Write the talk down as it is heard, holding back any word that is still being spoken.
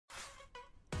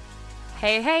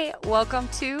Hey, welcome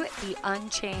to the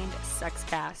Unchained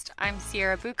Sexcast. I'm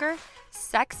Sierra Bucher,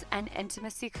 sex and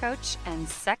intimacy coach and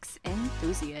sex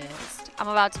enthusiast. I'm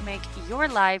about to make your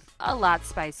life a lot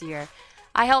spicier.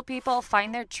 I help people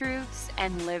find their truths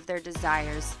and live their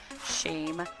desires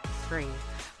shame-free.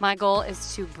 My goal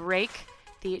is to break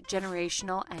the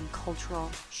generational and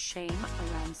cultural shame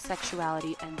around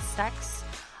sexuality and sex,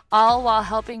 all while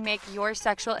helping make your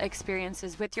sexual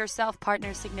experiences with yourself,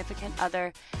 partner, significant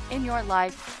other in your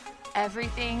life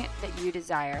everything that you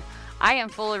desire. I am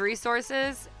full of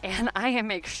resources and I am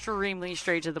extremely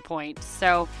straight to the point.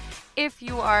 So if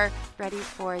you are ready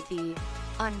for the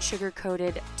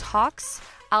unsugar-coated talks,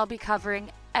 I'll be covering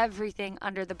everything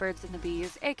under the birds and the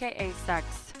bees, aka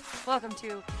sex. Welcome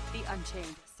to the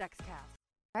Unchained Sexcast.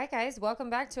 All right, guys, welcome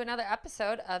back to another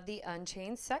episode of the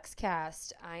Unchained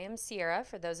Sexcast. I am Sierra,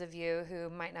 for those of you who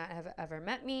might not have ever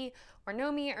met me or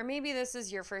know me, or maybe this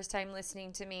is your first time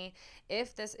listening to me.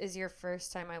 If this is your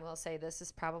first time, I will say this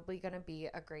is probably going to be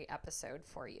a great episode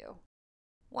for you.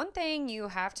 One thing you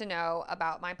have to know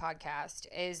about my podcast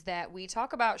is that we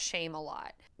talk about shame a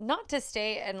lot. Not to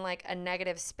stay in like a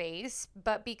negative space,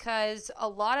 but because a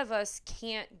lot of us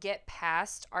can't get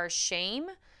past our shame.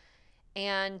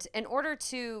 And in order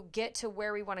to get to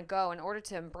where we want to go, in order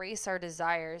to embrace our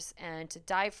desires and to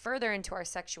dive further into our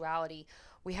sexuality,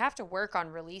 we have to work on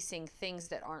releasing things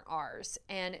that aren't ours.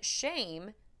 And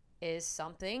shame is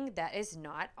something that is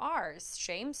not ours.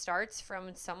 Shame starts from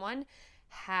when someone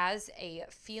has a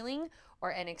feeling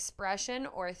or an expression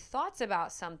or thoughts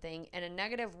about something in a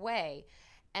negative way,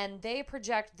 and they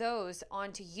project those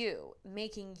onto you,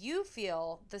 making you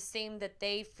feel the same that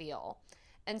they feel.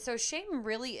 And so shame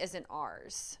really isn't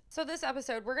ours. So this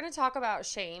episode, we're going to talk about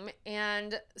shame,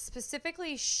 and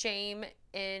specifically shame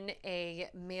in a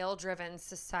male-driven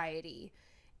society.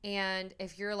 And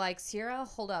if you're like, Sierra,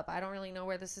 hold up, I don't really know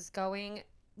where this is going,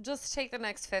 just take the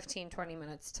next 15, 20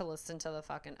 minutes to listen to the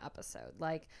fucking episode.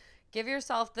 Like, give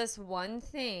yourself this one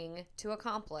thing to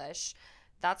accomplish.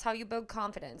 That's how you build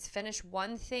confidence. Finish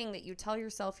one thing that you tell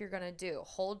yourself you're going to do.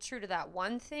 Hold true to that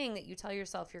one thing that you tell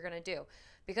yourself you're going to do.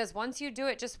 Because once you do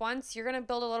it just once, you're going to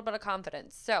build a little bit of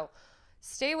confidence. So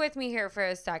stay with me here for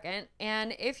a second.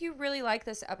 And if you really like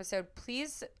this episode,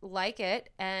 please like it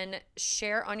and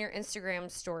share on your Instagram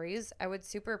stories. I would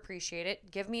super appreciate it.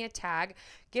 Give me a tag,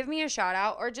 give me a shout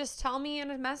out, or just tell me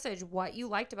in a message what you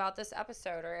liked about this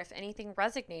episode or if anything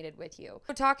resonated with you.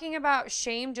 So talking about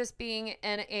shame just being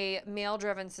in a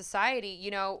male-driven society,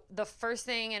 you know, the first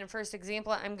thing and first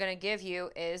example I'm going to give you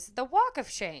is the walk of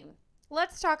shame.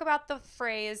 Let's talk about the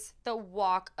phrase, the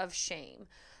walk of shame.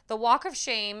 The walk of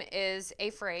shame is a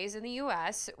phrase in the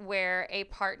U.S. where a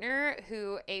partner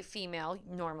a female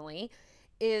normally,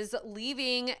 is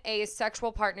leaving a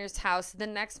sexual partner's house the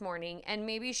next morning, and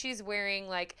maybe she's wearing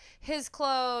like his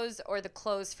clothes or the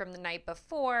clothes from the night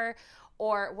before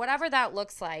or whatever that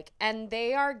looks like, and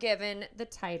they are given the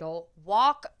title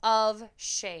Walk of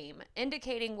Shame,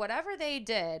 indicating whatever they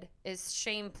did is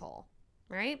shameful,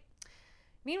 right?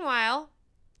 Meanwhile,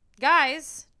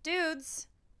 guys, dudes,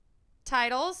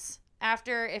 titles,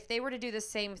 after if they were to do the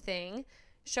same thing,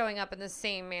 showing up in the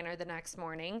same manner the next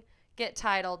morning, get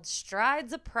titled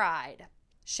Strides of Pride.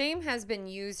 Shame has been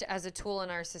used as a tool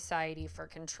in our society for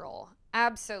control.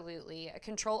 Absolutely.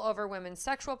 Control over women's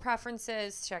sexual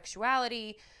preferences,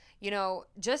 sexuality. You know,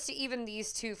 just even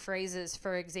these two phrases,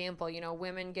 for example, you know,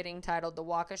 women getting titled the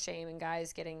Walk of Shame and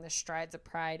guys getting the Strides of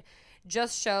Pride,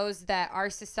 just shows that our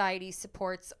society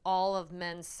supports all of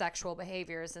men's sexual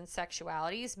behaviors and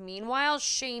sexualities, meanwhile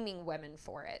shaming women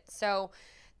for it. So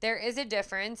there is a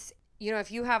difference. You know,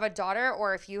 if you have a daughter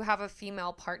or if you have a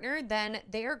female partner, then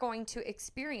they are going to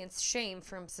experience shame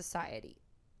from society.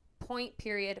 Point,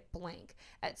 period, blank.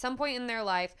 At some point in their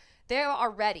life, they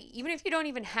are ready. Even if you don't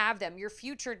even have them, your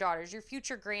future daughters, your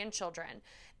future grandchildren,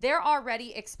 they're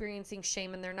already experiencing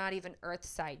shame and they're not even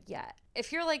earthside yet.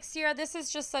 If you're like, Sierra, this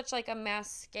is just such like a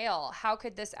mass scale. How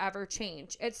could this ever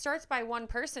change? It starts by one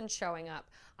person showing up.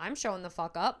 I'm showing the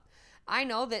fuck up. I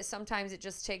know that sometimes it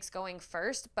just takes going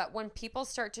first, but when people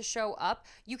start to show up,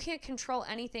 you can't control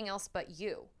anything else but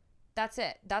you. That's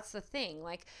it. That's the thing.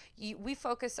 Like we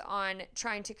focus on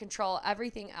trying to control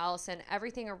everything else and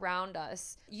everything around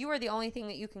us. You are the only thing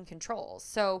that you can control.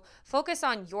 So focus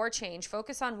on your change.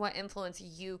 Focus on what influence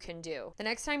you can do. The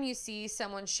next time you see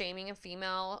someone shaming a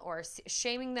female or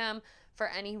shaming them for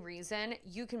any reason,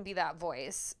 you can be that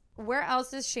voice. Where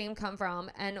else does shame come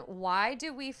from, and why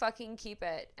do we fucking keep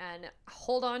it and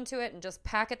hold on to it and just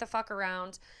pack it the fuck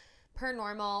around per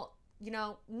normal? You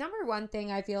know, number one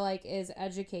thing I feel like is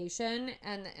education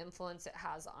and the influence it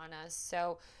has on us.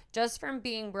 So just from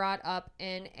being brought up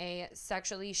in a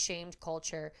sexually shamed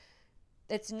culture.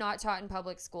 It's not taught in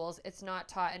public schools. It's not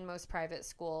taught in most private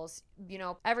schools. You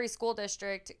know, every school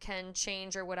district can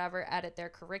change or whatever, edit their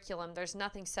curriculum. There's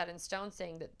nothing set in stone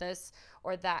saying that this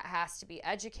or that has to be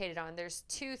educated on. There's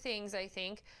two things, I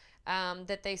think,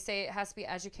 that they say it has to be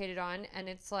educated on, and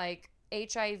it's like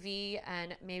HIV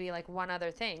and maybe like one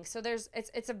other thing. So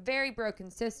it's a very broken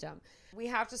system. We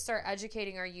have to start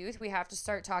educating our youth. We have to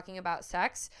start talking about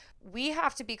sex. We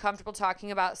have to be comfortable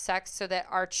talking about sex so that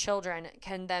our children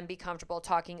can then be comfortable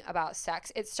talking about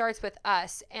sex. It starts with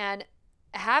us and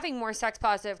having more sex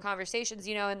positive conversations.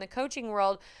 You know, in the coaching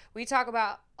world, we talk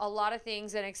about a lot of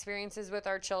things and experiences with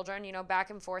our children, you know,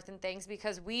 back and forth and things,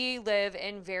 because we live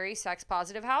in very sex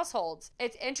positive households.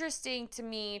 It's interesting to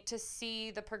me to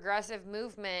see the progressive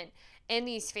movement in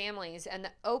these families and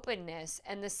the openness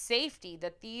and the safety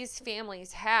that these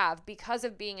families have because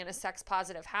of being in a sex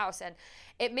positive house. And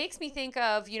it makes me think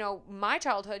of, you know, my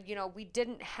childhood. You know, we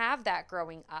didn't have that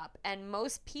growing up, and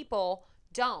most people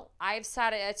don't. I've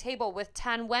sat at a table with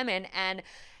 10 women, and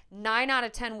 9 out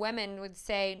of 10 women would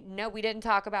say, no, we didn't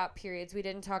talk about periods. We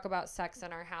didn't talk about sex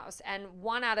in our house. And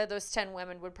 1 out of those 10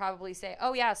 women would probably say,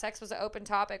 oh yeah, sex was an open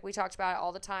topic. We talked about it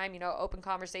all the time, you know, open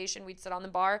conversation. We'd sit on the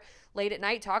bar late at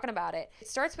night talking about it. It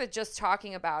starts with just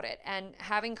talking about it and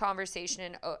having conversation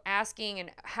and asking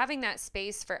and having that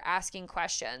space for asking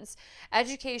questions.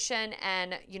 Education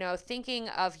and, you know, thinking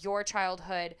of your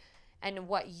childhood and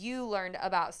what you learned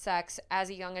about sex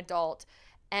as a young adult,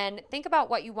 and think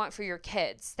about what you want for your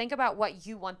kids. Think about what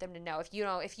you want them to know.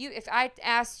 If I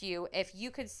asked you if you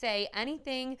could say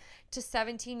anything to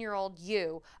 17-year-old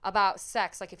you about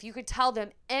sex, like if you could tell them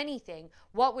anything,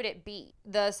 what would it be?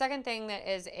 The second thing that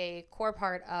is a core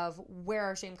part of where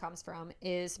our shame comes from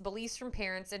is beliefs from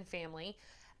parents and family.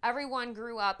 Everyone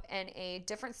grew up in a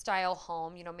different style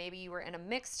home. You know, maybe you were in a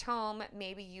mixed home.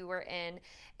 Maybe you were in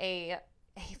a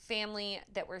family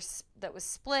that was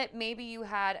split. Maybe you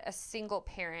had a single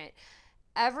parent.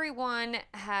 Everyone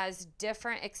has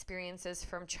different experiences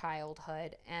from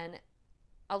childhood, and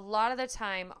a lot of the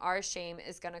time our shame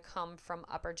is going to come from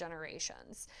upper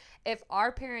generations. If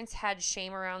our parents had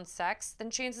shame around sex, then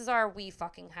chances are we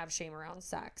fucking have shame around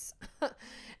sex.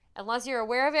 Unless you're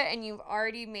aware of it and you've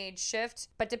already made shift.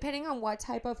 But depending on what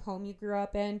type of home you grew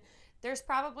up in, there's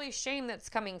probably shame that's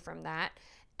coming from that.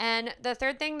 And the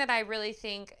third thing that I really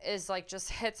think is like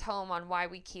just hits home on why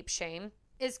we keep shame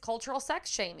is cultural sex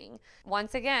shaming.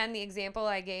 Once again, the example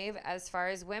I gave as far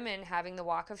as women having the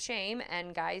walk of shame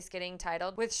and guys getting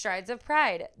titled with strides of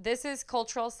pride. This is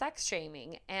cultural sex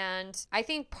shaming. And I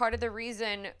think part of the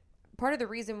reason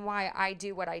why I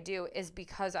do what I do is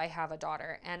because I have a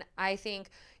daughter. And I think,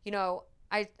 you know,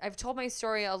 I've told my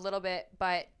story a little bit,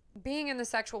 but being in the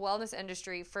sexual wellness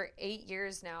industry for 8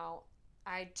 years now,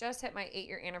 I just hit my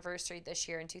 8-year anniversary this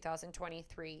year in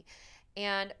 2023.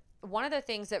 And one of the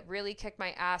things that really kicked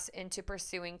my ass into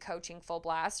pursuing coaching full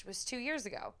blast was 2 years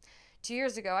ago. 2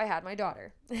 years ago, I had my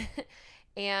daughter.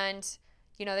 And,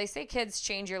 you know, they say kids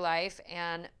change your life.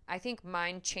 And I think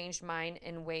mine changed mine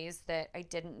in ways that I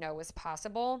didn't know was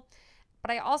possible. But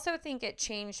I also think it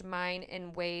changed mine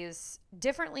in ways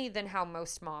differently than how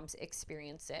most moms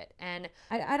experience it. And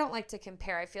I don't like to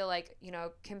compare. I feel like, you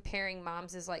know, comparing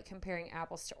moms is like comparing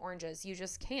apples to oranges. You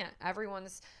just can't.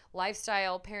 Everyone's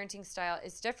lifestyle, parenting style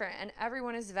is different, and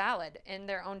everyone is valid in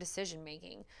their own decision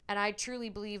making. And I truly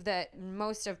believe that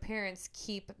most of parents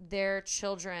keep their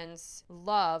children's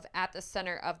love at the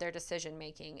center of their decision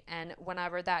making. And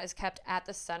whenever that is kept at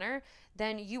the center,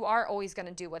 then you are always going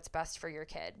to do what's best for your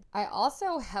kid. I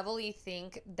also heavily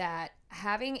think that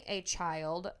having a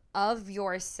child of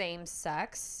your same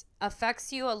sex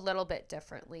affects you a little bit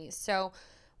differently. So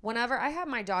whenever I had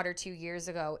my daughter 2 years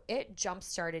ago, it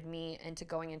jump-started me into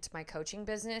going into my coaching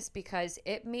business because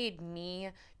it made me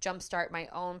jumpstart my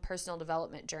own personal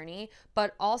development journey,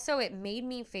 but also it made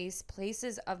me face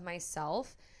places of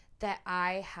myself that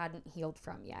I hadn't healed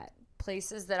from yet.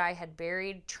 Places that I had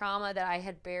buried, trauma that I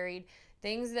had buried,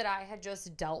 things that I had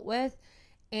just dealt with.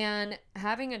 And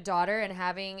having a daughter and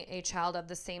having a child of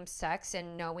the same sex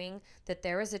and knowing that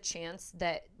there is a chance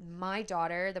that my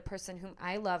daughter, the person whom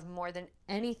I love more than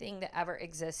anything that ever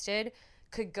existed,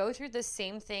 could go through the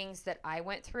same things that I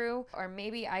went through, or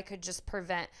maybe I could just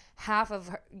prevent half of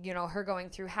her, you know, her going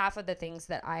through half of the things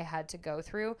that I had to go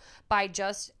through by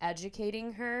just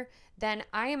educating her, then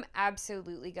I am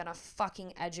absolutely gonna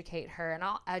fucking educate her, and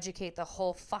I'll educate the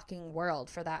whole fucking world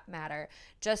for that matter,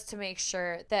 just to make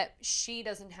sure that she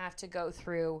doesn't have to go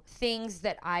through things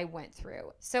that I went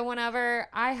through. So whenever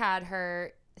I had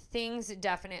her, things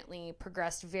definitely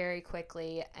progressed very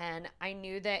quickly, and I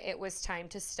knew that it was time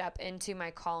to step into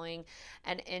my calling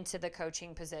and into the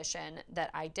coaching position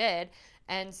that I did.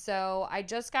 And so I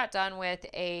just got done with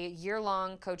a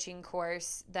year-long coaching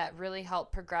course that really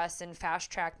helped progress and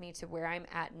fast-track me to where I'm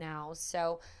at now.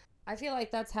 So I feel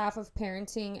like that's half of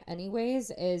parenting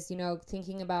anyways, is,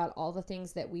 thinking about all the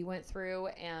things that we went through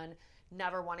and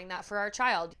never wanting that for our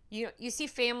child. You see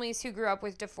families who grew up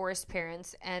with divorced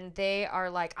parents and they are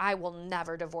like, I will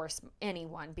never divorce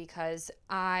anyone because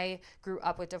I grew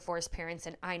up with divorced parents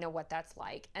and I know what that's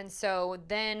like. And so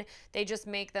then they just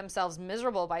make themselves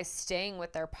miserable by staying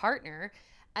with their partner.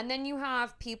 And then you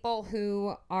have people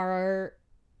who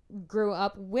grew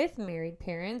up with married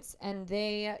parents and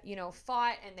they,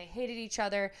 fought and they hated each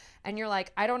other. And you're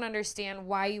like, I don't understand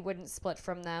why you wouldn't split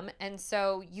from them. And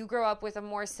so you grow up with a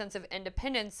more sense of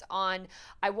independence on,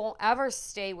 I won't ever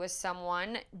stay with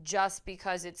someone just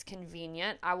because it's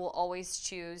convenient. I will always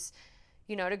choose,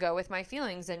 to go with my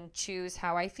feelings and choose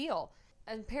how I feel.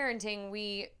 And parenting,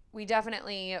 we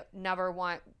definitely never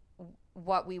want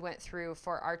what we went through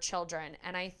for our children.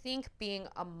 And I think being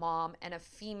a mom and a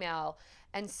female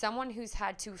and someone who's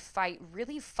had to fight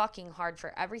really fucking hard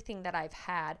for everything that I've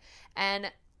had. And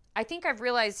I think I've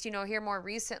realized, here more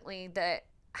recently that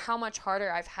how much harder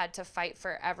I've had to fight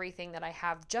for everything that I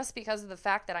have just because of the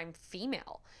fact that I'm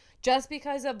female, just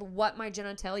because of what my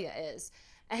genitalia is.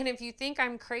 And if you think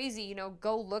I'm crazy,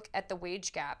 go look at the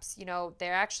wage gaps.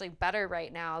 They're actually better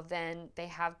right now than they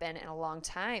have been in a long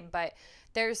time. But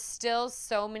there's still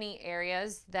so many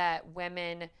areas that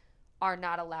women are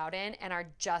not allowed in and are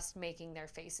just making their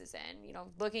faces in.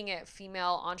 Looking at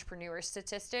female entrepreneur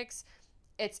statistics,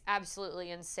 it's absolutely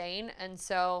insane. And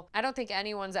so I don't think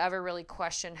anyone's ever really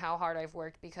questioned how hard I've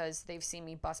worked because they've seen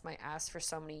me bust my ass for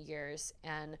so many years.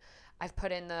 And I've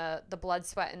put in the blood,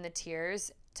 sweat, and the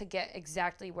tears to get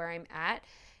exactly where I'm at.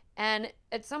 And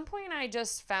at some point I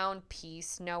just found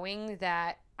peace knowing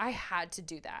that I had to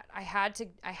do that. I had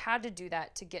to do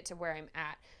that to get to where I'm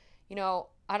at.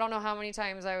 I don't know how many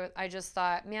times I just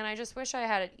thought, man, I just wish I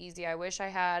had it easy. I wish I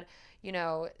had,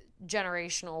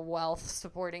 generational wealth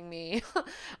supporting me.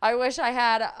 I wish I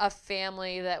had a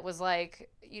family that was like,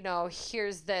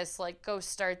 here's this, like, go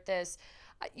start this.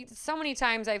 So many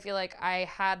times I feel like I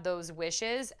had those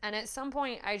wishes. And at some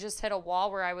point I just hit a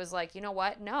wall where I was like, you know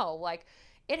what? No, like,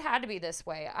 it had to be this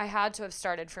way. I had to have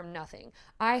started from nothing.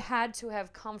 I had to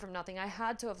have come from nothing. I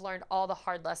had to have learned all the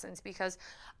hard lessons because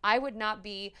I would not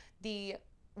be the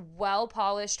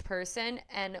well-polished person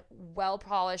and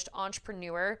well-polished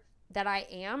entrepreneur that I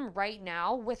am right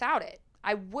now without it.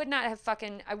 I would not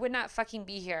fucking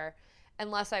be here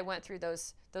unless I went through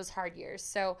those hard years.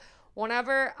 So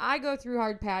whenever I go through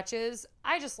hard patches,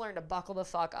 I just learn to buckle the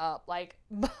fuck up. Like,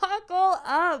 buckle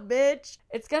up, bitch.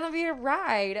 It's gonna be a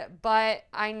ride, but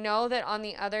I know that on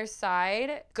the other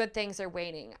side, good things are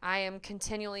waiting. I am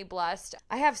continually blessed.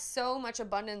 I have so much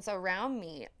abundance around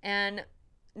me, and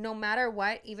no matter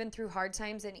what, even through hard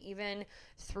times and even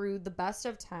through the best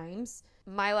of times,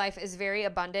 my life is very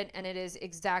abundant and it is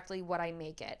exactly what I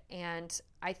make it. And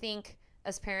I think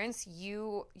as parents,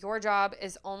 your job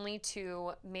is only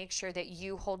to make sure that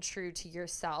you hold true to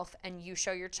yourself and you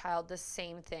show your child the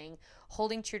same thing,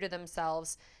 holding true to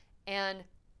themselves, and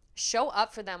show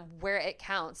up for them where it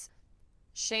counts.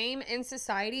 Shame in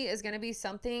society is going to be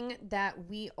something that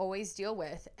we always deal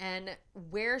with. And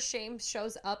where shame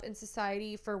shows up in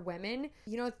society for women,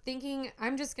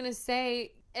 I'm just going to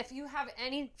say, if you have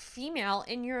any female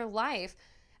in your life,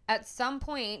 at some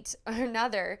point or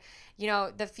another,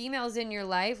 the females in your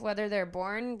life, whether they're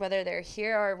born, whether they're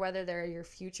here, or whether they're your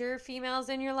future females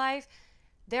in your life,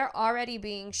 they're already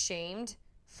being shamed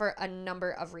for a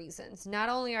number of reasons. Not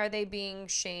only are they being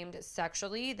shamed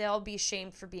sexually, they'll be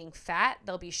shamed for being fat,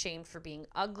 they'll be shamed for being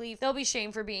ugly, they'll be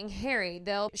shamed for being hairy,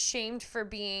 they'll be shamed for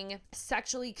being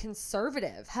sexually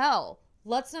conservative. Hell,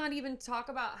 let's not even talk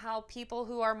about how people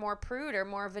who are more prude or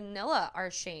more vanilla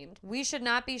are shamed. We should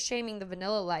not be shaming the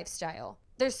vanilla lifestyle.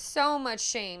 There's so much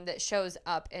shame that shows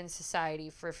up in society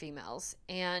for females,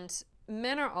 and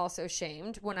men are also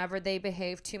shamed whenever they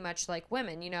behave too much like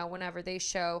women, whenever they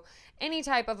show any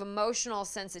type of emotional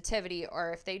sensitivity,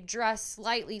 or if they dress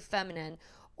slightly feminine,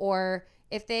 or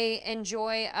if they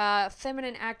enjoy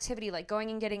feminine activity like going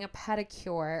and getting a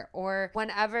pedicure, or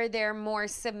whenever they're more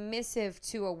submissive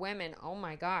to a woman. Oh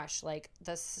my gosh, like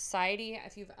the society,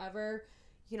 if you've ever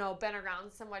been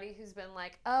around somebody who's been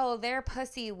like, oh, they're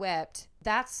pussy whipped,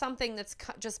 that's something that's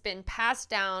just been passed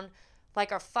down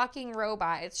like a fucking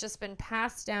robot. It's just been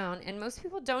passed down, and most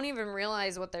people don't even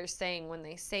realize what they're saying when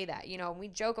they say that. We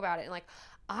joke about it and like,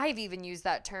 I've even used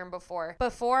that term before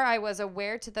I was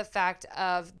aware to the fact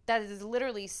of that is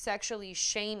literally sexually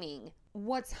shaming.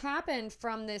 What's happened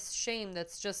from this shame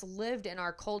that's just lived in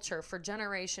our culture for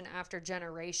generation after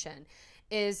generation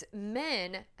is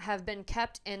men have been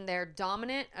kept in their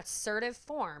dominant, assertive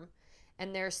form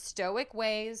and their stoic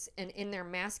ways and in their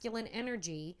masculine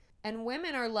energy. And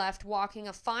women are left walking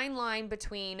a fine line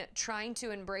between trying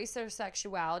to embrace their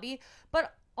sexuality,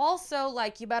 but also,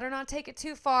 like, you better not take it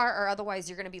too far or otherwise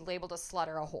you're going to be labeled a slut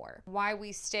or a whore. Why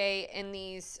we stay in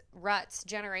these ruts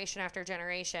generation after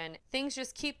generation. Things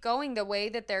just keep going the way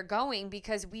that they're going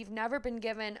because we've never been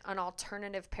given an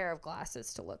alternative pair of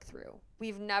glasses to look through.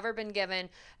 We've never been given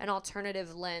an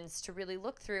alternative lens to really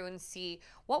look through and see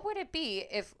what would it be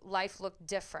if life looked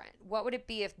different? What would it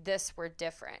be if this were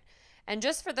different? And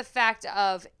just for the fact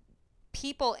of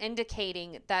people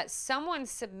indicating that someone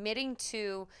submitting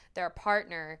to their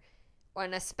partner,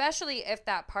 and especially if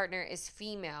that partner is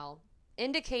female,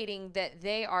 indicating that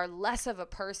they are less of a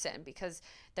person because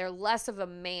they're less of a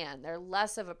man, they're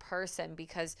less of a person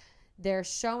because they're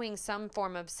showing some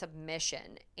form of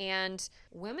submission. And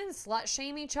women slut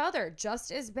shame each other just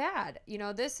as bad. You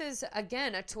know, this is,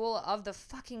 again, a tool of the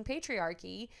fucking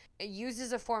patriarchy. It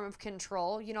uses a form of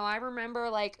control. You know, I remember,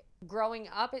 like, growing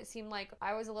up, it seemed like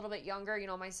I was a little bit younger. You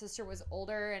know, my sister was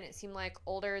older and it seemed like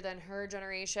older than her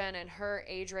generation and her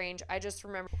age range. I just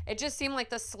remember it just seemed like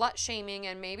the slut shaming,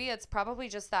 and maybe it's probably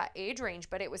just that age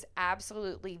range, but it was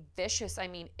absolutely vicious. I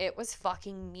mean, it was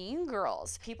fucking Mean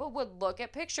Girls. People would look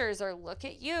at pictures or look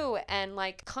at you and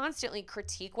like constantly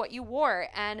critique what you wore.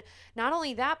 And not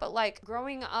only that, but like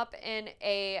growing up in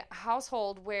a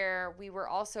household where we were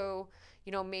also,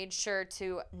 you know, made sure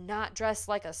to not dress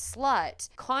like a slut,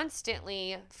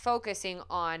 constantly focusing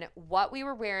on what we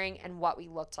were wearing and what we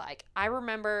looked like. I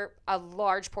remember a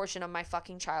large portion of my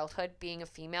fucking childhood being a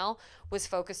female was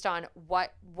focused on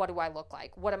what do I look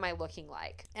like? What am I looking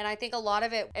like? And I think a lot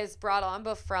of it is brought on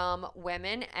from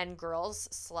women and girls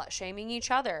slut shaming each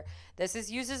other. This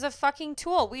is used as a fucking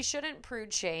tool. We shouldn't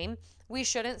prude shame. We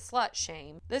shouldn't slut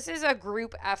shame. This is a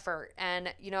group effort.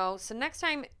 And, you know, so next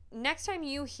time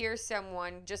you hear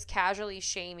someone just casually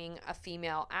shaming a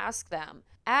female, ask them,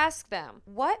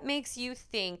 what makes you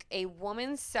think a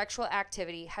woman's sexual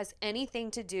activity has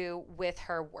anything to do with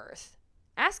her worth?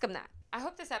 Ask them that. I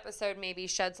hope this episode maybe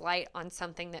sheds light on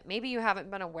something that maybe you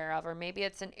haven't been aware of, or maybe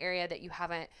it's an area that you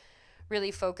haven't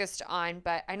really focused on,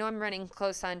 but I know I'm running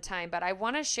close on time, but I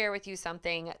want to share with you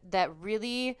something that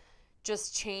really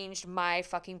just changed my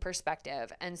fucking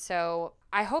perspective. And so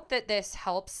I hope that this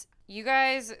helps. You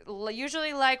guys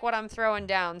usually like what I'm throwing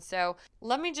down, so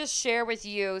let me just share with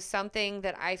you something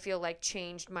that I feel like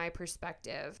changed my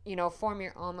perspective. You know, form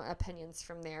your own opinions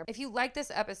from there. If you like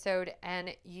this episode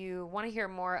and you want to hear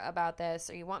more about this,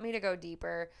 or you want me to go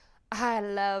deeper, I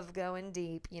love going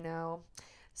deep, you know.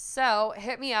 So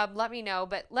hit me up, let me know,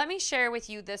 but let me share with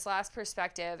you this last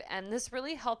perspective, and this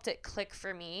really helped it click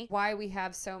for me why we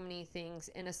have so many things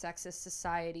in a sexist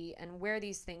society and where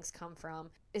these things come from.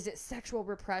 Is it sexual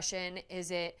repression?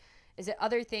 Is it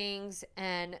other things?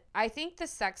 And I think the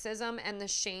sexism and the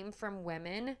shame from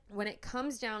women, when it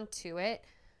comes down to it,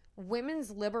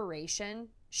 women's liberation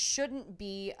shouldn't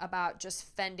be about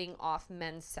just fending off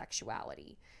men's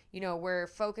sexuality. You know, we're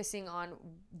focusing on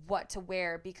what to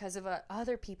wear because of what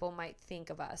other people might think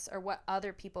of us or what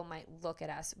other people might look at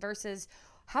us, versus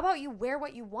how about you wear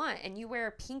what you want and you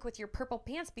wear pink with your purple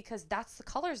pants because that's the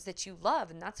colors that you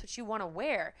love and that's what you want to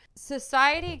wear.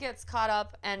 Society gets caught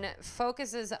up and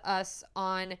focuses us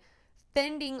on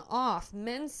fending off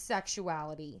men's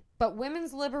sexuality, but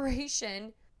women's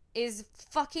liberation is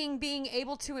fucking being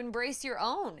able to embrace your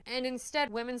own. And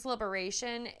instead, women's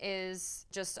liberation is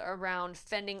just around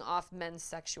fending off men's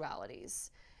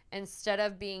sexualities instead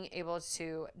of being able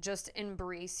to just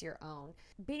embrace your own.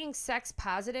 Being sex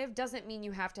positive doesn't mean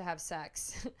you have to have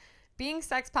sex. Being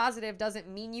sex positive doesn't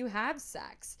mean you have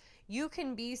sex. You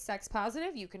can be sex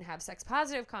positive. You can have sex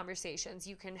positive conversations.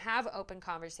 You can have open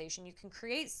conversation. You can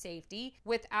create safety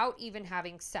without even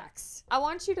having sex. I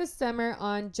want you to simmer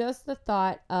on just the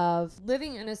thought of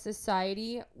living in a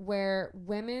society where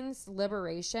women's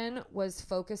liberation was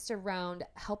focused around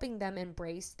helping them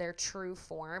embrace their true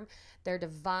form, their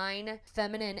divine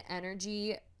feminine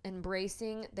energy,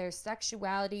 embracing their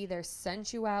sexuality, their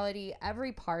sensuality,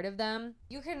 every part of them.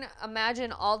 You can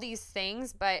imagine all these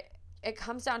things, but it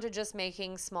comes down to just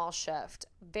making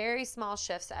very small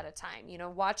shifts at a time. You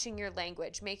know, watching your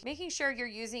language, making sure you're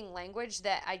using language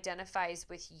that identifies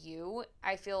with you,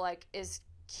 I feel like is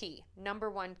key. Number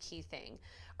one key thing.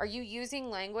 Are you using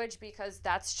language because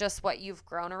that's just what you've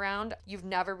grown around? You've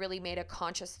never really made a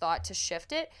conscious thought to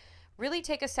shift it? really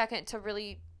take a second to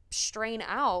really strain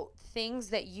out things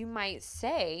that you might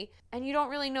say and you don't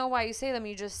really know why you say them.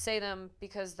 You just say them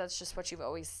because that's just what you've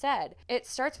always said. It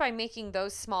starts by making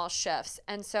those small shifts.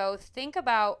 And so think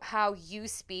about how you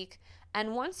speak.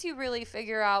 And once you really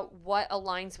figure out what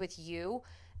aligns with you,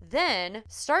 then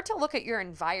start to look at your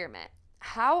environment.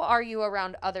 How are you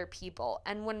around other people?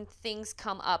 And when things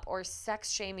come up, or sex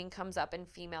shaming comes up in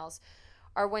females,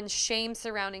 or when shame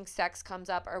surrounding sex comes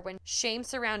up, or when shame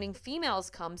surrounding females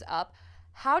comes up,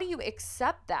 how do you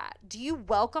accept that? Do you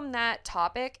welcome that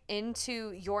topic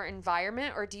into your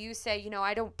environment, or do you say,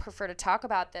 I don't prefer to talk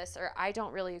about this, or I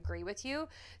don't really agree with you,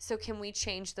 so can we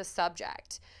change the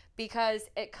subject? Because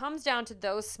it comes down to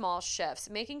those small shifts,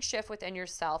 making shift within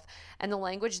yourself and the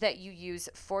language that you use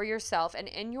for yourself and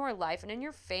in your life and in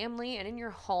your family and in your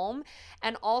home,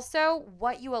 and also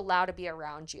what you allow to be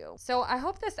around you. So I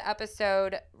hope this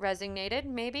episode resonated,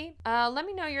 maybe. Let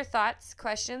me know your thoughts,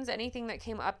 questions, anything that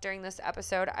came up during this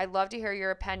episode. I'd love to hear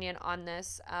your opinion on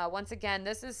this. Once again,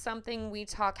 this is something we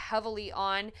talk heavily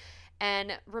on,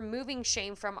 and removing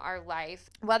shame from our life,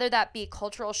 whether that be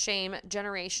cultural shame,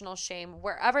 generational shame,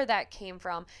 wherever that came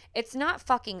from, it's not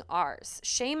fucking ours.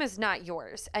 Shame is not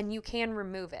yours, and you can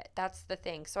remove it. That's the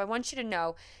thing. So I want you to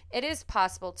know it is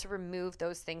possible to remove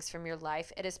those things from your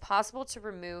life. It is possible to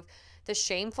remove the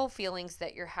shameful feelings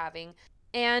that you're having.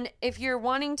 And if you're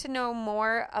wanting to know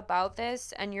more about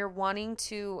this and you're wanting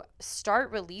to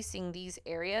start releasing these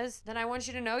areas, then I want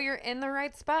you to know you're in the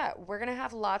right spot. We're going to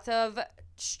have lots of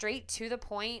straight to the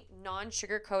point,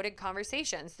 non-sugar-coated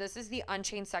conversations. This is the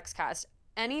Unchained Sexcast.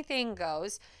 Anything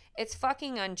goes. It's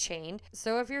fucking unchained.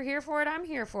 So if you're here for it, I'm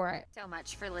here for it. So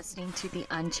much for listening to the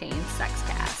Unchained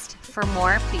Sexcast. For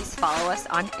more, please follow us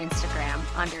on Instagram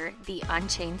under the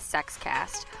Unchained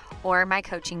Sexcast, or my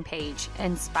coaching page,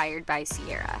 Inspired by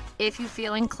Sierra. If you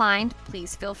feel inclined,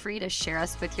 please feel free to share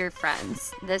us with your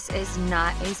friends. This is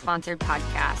not a sponsored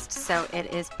podcast, so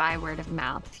it is by word of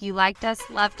mouth. If you liked us,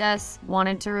 loved us,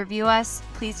 wanted to review us,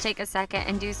 please take a second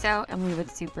and do so, and we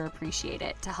would super appreciate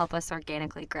it to help us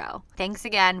organically grow. Thanks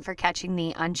again for catching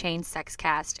the Unchained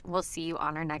Sexcast. We'll see you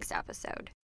on our next episode.